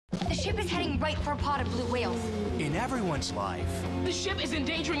ship is heading right for a pod of blue whales. In everyone's life, The ship is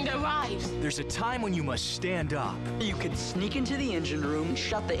endangering their lives. there's a time when you must stand up You could sneak into the engine room,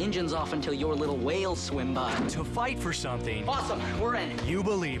 shut the engines off until your little whales swim by. to fight for something Awesome, we're in. you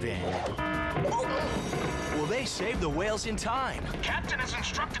believe in. Will they save the whales in time? Captain has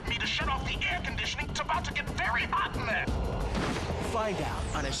instructed me to shut off the air conditioning. It's about to get very hot in there. Find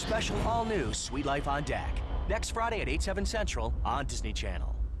out on a special all-new Sweet Life on Deck. Next Friday at 8/7 Central on Disney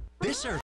Channel. This